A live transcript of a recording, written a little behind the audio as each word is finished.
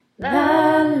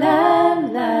La la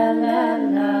la la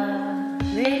la.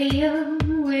 Radio,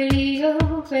 radio,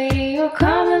 radio,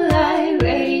 come alive.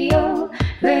 Radio,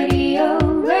 radio,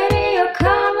 radio,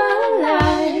 come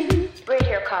alive.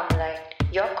 Radio Carmelite,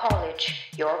 your college,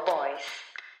 your voice.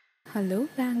 Hello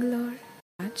Bangalore.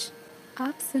 आज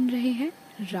आप सुन रहे हैं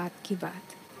रात की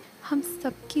बात। हम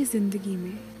सबकी ज़िंदगी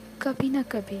में कभी ना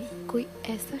कभी कोई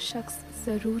ऐसा शख्स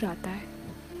ज़रूर आता है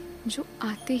जो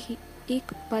आते ही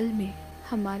एक पल में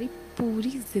हमारी पूरी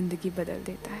ज़िंदगी बदल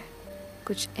देता है।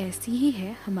 कुछ ऐसी ही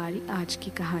है हमारी आज की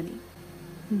कहानी,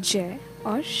 जय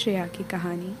और श्रेया की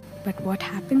कहानी। बट व्हाट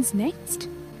हैपन्स नेक्स्ट,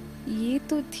 ये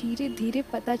तो धीरे धीरे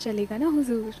पता चलेगा ना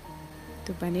हुजूर।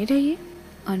 तो बने रहिए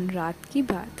ऑन रात की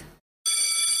बात।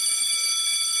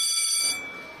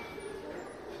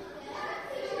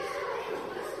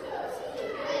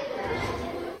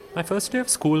 My first day of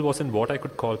school wasn't what I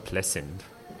could call pleasant.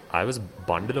 I was a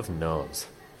bundle of nerves.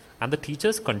 And the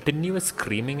teacher's continuous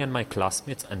screaming and my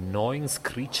classmates' annoying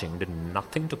screeching did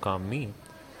nothing to calm me.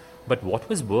 But what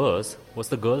was worse was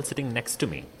the girl sitting next to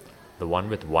me, the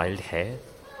one with wild hair,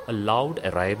 a loud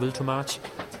arrival to match,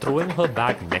 throwing her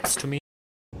bag next to me,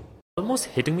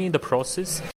 almost hitting me in the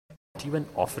process, not even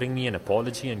offering me an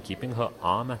apology and keeping her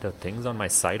arm and her things on my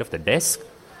side of the desk.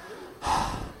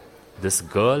 This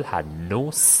girl had no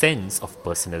sense of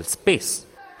personal space.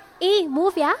 Hey,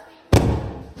 move, yeah?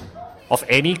 Of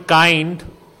any kind.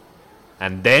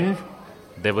 And then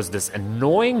there was this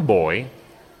annoying boy,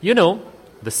 you know,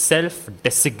 the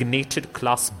self-designated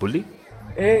class bully.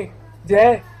 Hey,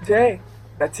 Jay,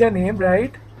 that's your name,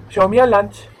 right? Show me your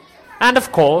lunch. And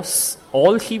of course,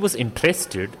 all he was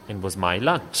interested in was my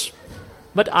lunch.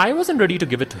 But I wasn't ready to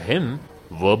give it to him.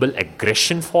 Verbal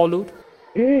aggression followed.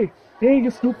 Hey,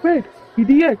 you stupid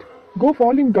idiot. Go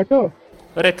fall in gutter.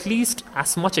 Or at least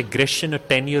as much aggression a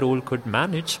 10-year-old could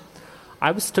manage. I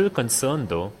was still concerned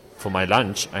though, for my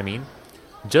lunch, I mean.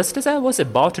 Just as I was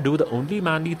about to do the only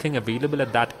manly thing available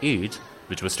at that age,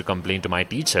 which was to complain to my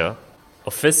teacher,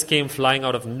 a fist came flying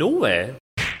out of nowhere,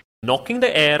 knocking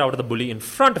the air out of the bully in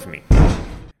front of me.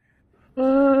 I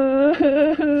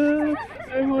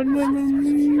want my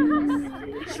mummy.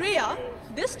 Shreya,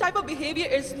 this type of behavior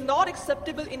is not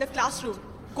acceptable in a classroom.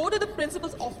 Go to the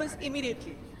principal's office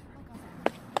immediately.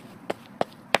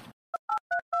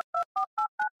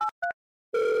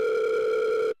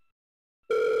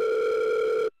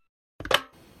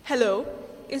 Hello,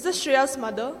 is this Shreya's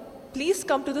mother? Please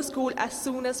come to the school as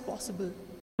soon as possible.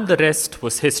 The rest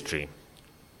was history.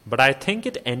 But I think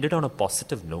it ended on a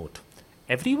positive note.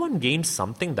 Everyone gained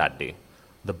something that day.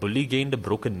 The bully gained a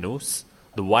broken nose.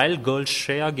 The wild girl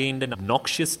Shreya gained an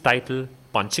obnoxious title,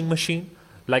 punching machine.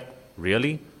 Like,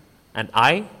 really? And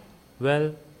I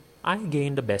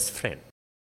gained a best friend.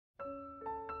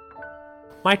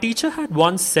 My teacher had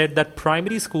once said that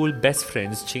primary school best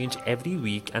friends change every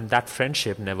week and that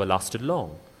friendship never lasted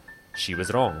long. She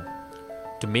was wrong.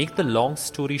 To make the long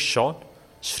story short,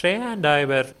 Shreya and I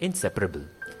were inseparable.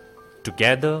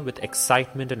 Together, with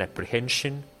excitement and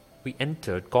apprehension, we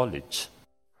entered college.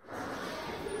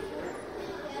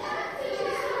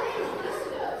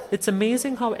 It's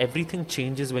amazing how everything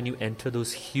changes when you enter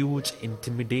those huge,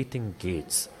 intimidating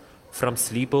gates. From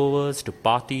sleepovers to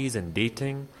parties and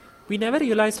dating, we never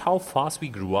realized how fast we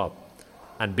grew up.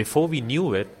 And before we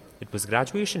knew it, it was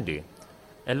graduation day,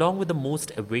 along with the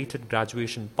most awaited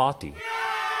graduation party.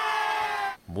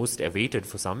 Most awaited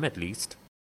for some at least.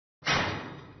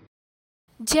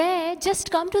 Jay,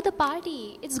 just come to the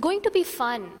party. It's going to be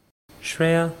fun.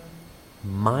 Shreya,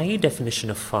 my definition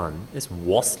of fun is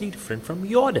vastly different from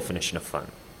your definition of fun.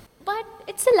 But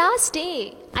it's the last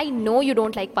day. I know you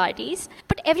don't like parties,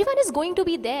 but everyone is going to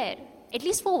be there. At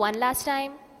least for one last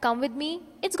time. Come with me.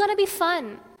 It's gonna be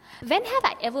fun. When have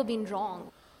I ever been wrong?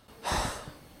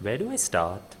 Where do I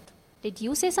start? Did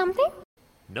you say something?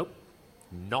 Nope,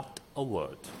 not a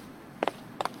word.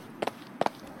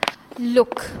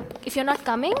 Look, if you're not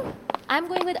coming, I'm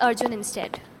going with Arjun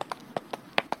instead.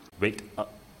 Wait,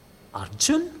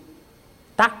 Arjun?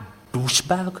 That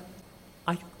douchebag?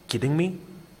 Are you kidding me?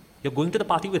 You're going to the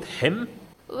party with him?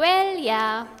 Well,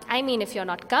 yeah. I mean, if you're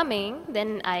not coming,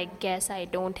 then I guess I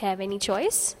don't have any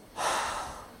choice.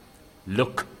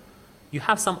 Look, you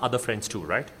have some other friends too,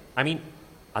 right? I mean,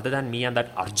 other than me and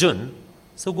that Arjun,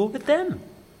 so go with them.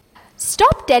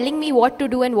 Stop telling me what to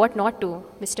do and what not to,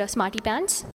 Mr. Smarty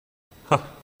Pants.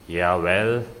 Yeah,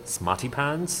 well, Smarty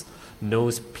Pants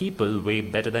knows people way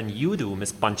better than you do,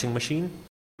 Miss Punching Machine.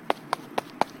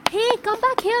 Hey, come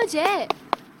back here, Jay.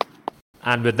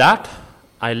 And with that,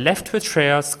 I left with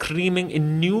Shreya screaming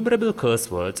innumerable curse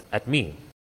words at me.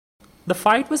 The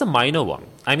fight was a minor one.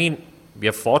 I mean, we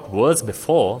have fought worse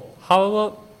before.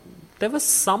 However, there was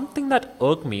something that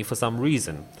irked me for some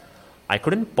reason. I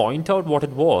couldn't point out what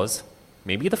it was.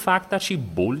 Maybe the fact that she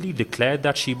boldly declared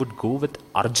that she would go with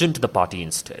Arjun to the party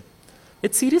instead.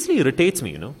 It seriously irritates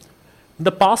me, In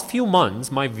the past few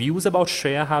months, my views about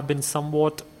Shreya have been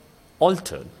somewhat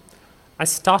altered. I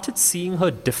started seeing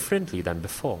her differently than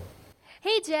before.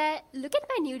 Hey Jay, look at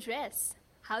my new dress.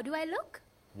 How do I look?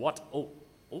 What? Oh,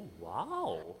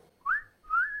 wow.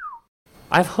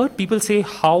 I've heard people say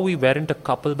how we weren't a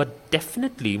couple, but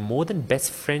definitely more than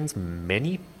best friends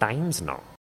many times now.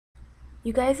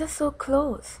 You guys are so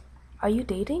close. Are you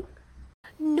dating?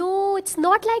 No, it's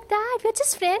not like that. We're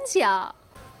just friends, yeah.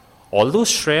 Although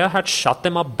Shreya had shut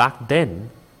them up back then,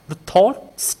 the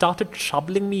thought started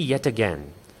troubling me yet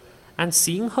again. And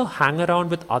seeing her hang around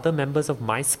with other members of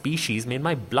my species made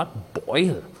my blood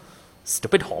boil.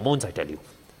 Stupid hormones, I tell you.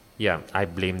 Yeah, I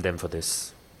blame them for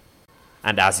this.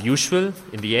 And as usual,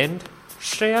 in the end,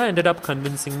 Shreya ended up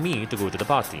convincing me to go to the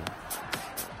party.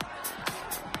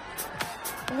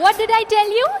 What did I tell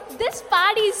you? This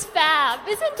party's fab,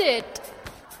 isn't it?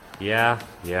 Yeah.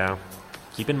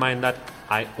 Keep in mind that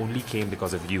I only came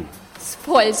because of you.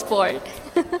 Spoil sport.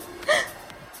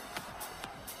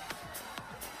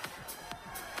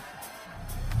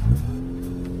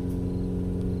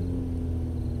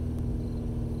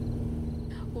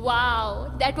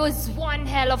 Wow, that was one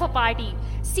hell of a party.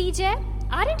 CJ,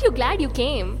 aren't you glad you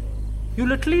came? You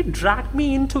literally dragged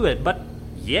me into it, but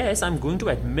yes, I'm going to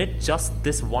admit just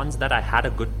this once that I had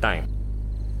a good time.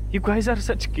 You guys are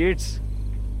such kids.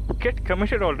 Get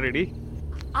committed already.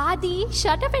 Adi,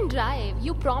 shut up and drive.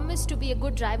 You promised to be a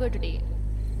good driver today.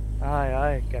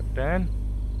 Aye, Captain.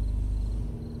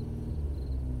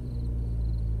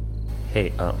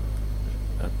 Hey,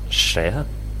 Shreya?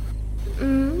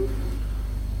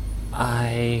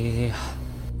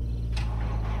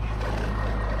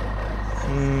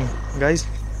 Guys,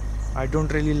 I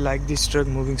don't really like this truck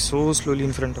moving so slowly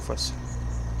in front of us.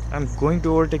 I'm going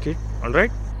to overtake it,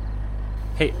 alright?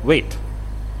 Hey, wait.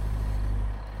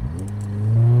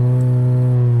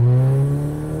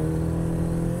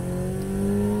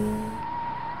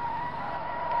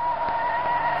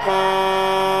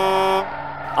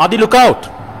 Adi, look out!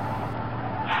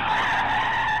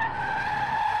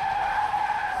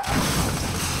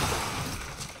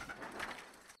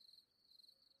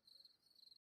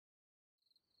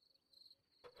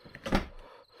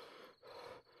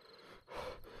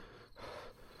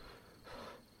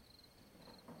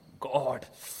 God.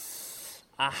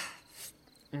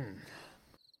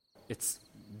 It's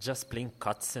just plain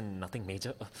cuts and nothing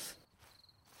major.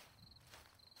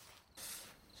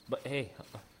 But hey,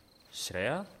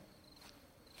 Shreya?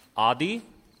 Adi?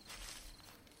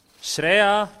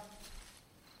 Shreya?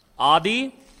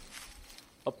 Adi?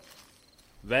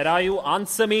 Where are you?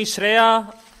 Answer me,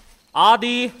 Shreya?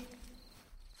 Adi?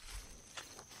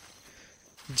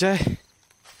 Jai.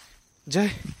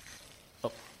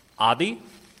 Adi?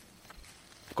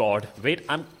 God, wait,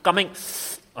 I'm coming.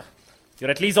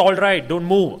 You're at least alright, don't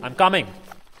move, I'm coming.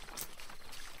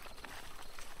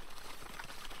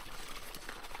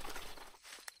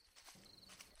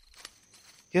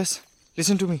 Yes,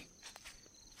 listen to me.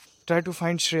 Try to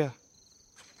find Shreya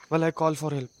while I call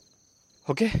for help.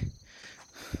 Okay?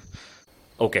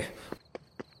 Okay.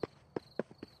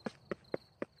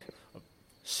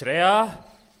 Shreya?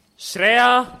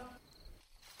 Shreya?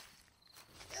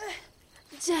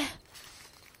 Jay.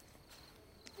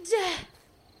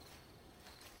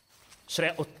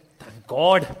 Shreya, oh, thank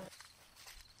God.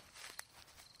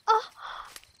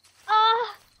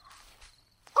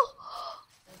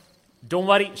 Don't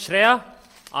worry, Shreya.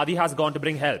 Adi has gone to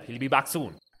bring help. He'll be back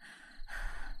soon.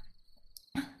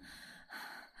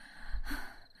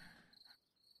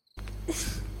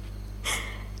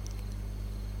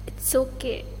 It's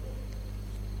okay.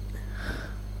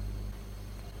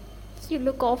 You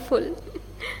look awful.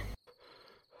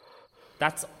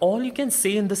 That's all you can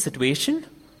say in this situation?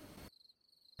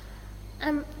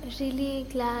 I'm really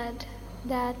glad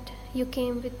that you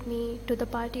came with me to the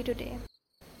party today.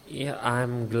 Yeah,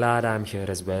 I'm glad I'm here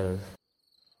as well.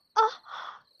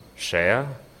 Shreya?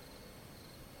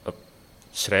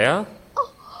 Shreya?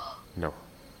 No.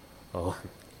 Oh.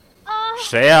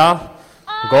 Shreya?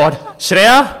 God.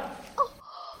 Shreya?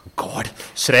 God.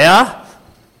 Shreya?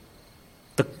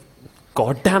 The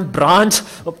goddamn branch.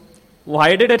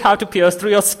 Why did it have to pierce through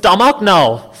your stomach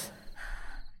now?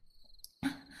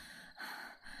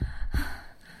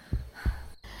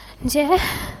 Jay,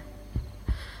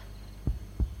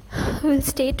 we'll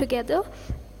stay together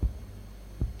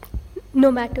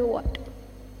no matter what.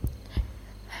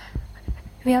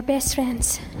 We are best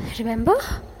friends, remember?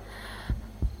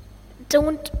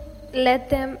 Don't let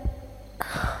them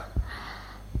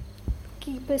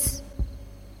Keep us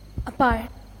apart.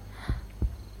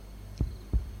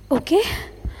 Okay?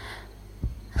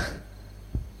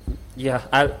 Yeah,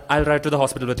 I'll ride to the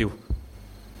hospital with you.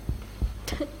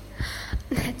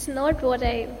 That's not what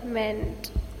I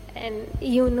meant. And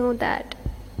you know that.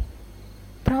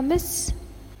 Promise?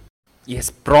 Yes,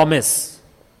 promise.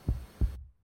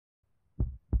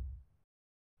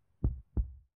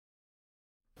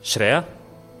 Shreya?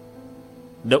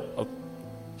 No.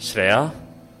 Shreya?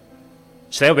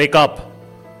 Shreya, wake up.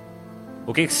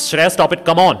 Okay, Shreya, stop it.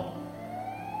 Come on.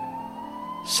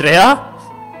 Shreya?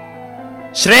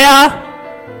 Shreya?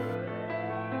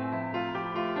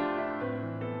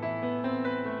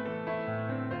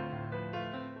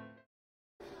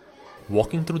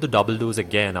 Walking through the double doors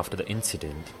again after the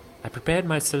incident, I prepared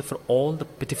myself for all the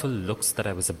pitiful looks that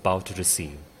I was about to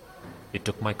receive. It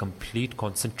took my complete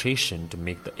concentration to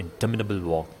make the interminable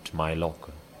walk to my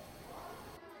locker.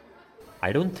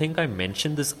 I don't think I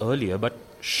mentioned this earlier, but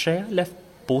Shreya left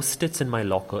post-its in my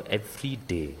locker every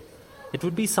day. It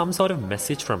would be some sort of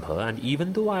message from her, and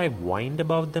even though I whined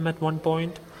about them at one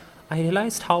point, I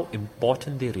realized how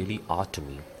important they really are to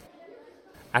me.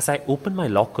 As I opened my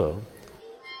locker,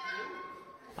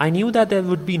 I knew that there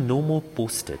would be no more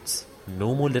post-its,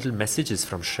 no more little messages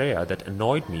from Shreya that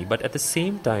annoyed me but at the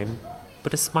same time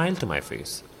put a smile to my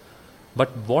face. But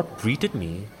what greeted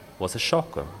me was a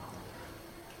shocker.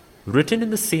 Written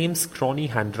in the same scrawny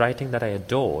handwriting that I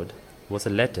adored was a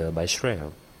letter by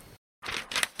Shreya.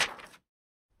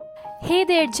 Hey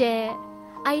there, Jay.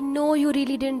 I know you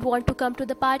really didn't want to come to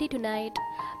the party tonight,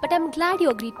 but I'm glad you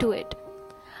agreed to it.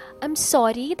 I'm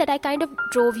sorry that I kind of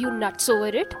drove you nuts over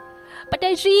it, but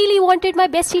I really wanted my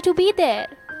bestie to be there.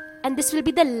 And this will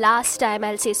be the last time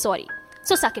I'll say sorry.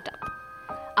 So suck it up.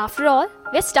 After all,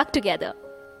 we're stuck together.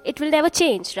 It will never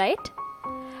change, right?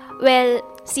 Well,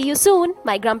 see you soon,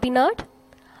 my grumpy nerd.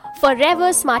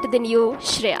 Forever smarter than you,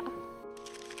 Shreya.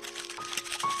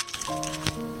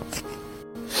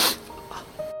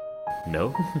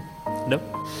 No, no.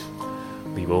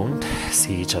 We won't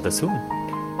see each other soon.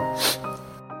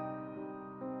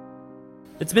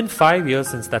 It's been 5 years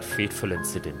since that fateful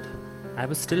incident. I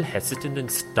was still hesitant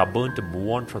and stubborn to move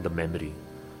on from the memory.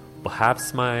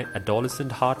 Perhaps my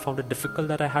adolescent heart found it difficult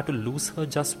that I had to lose her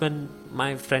just when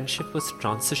my friendship was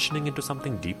transitioning into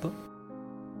something deeper.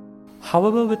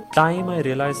 However, with time I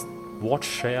realized what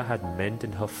Shreya had meant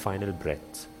in her final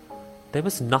breaths. There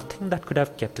was nothing that could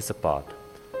have kept us apart.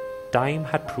 Time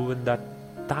had proven that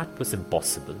that was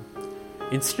impossible.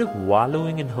 Instead of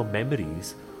wallowing in her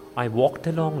memories, I walked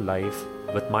along life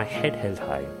with my head held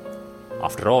high.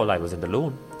 After all, I wasn't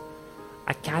alone.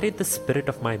 I carried the spirit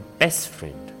of my best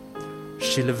friend.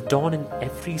 She lived on in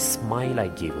every smile I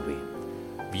gave away.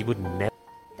 We would never.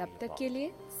 तब तक के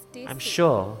लिए stay I'm safe.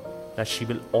 sure that she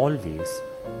will always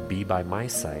be by my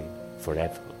side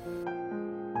forever.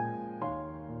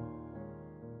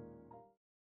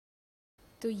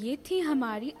 तो ये थी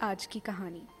हमारी आज की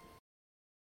कहानी।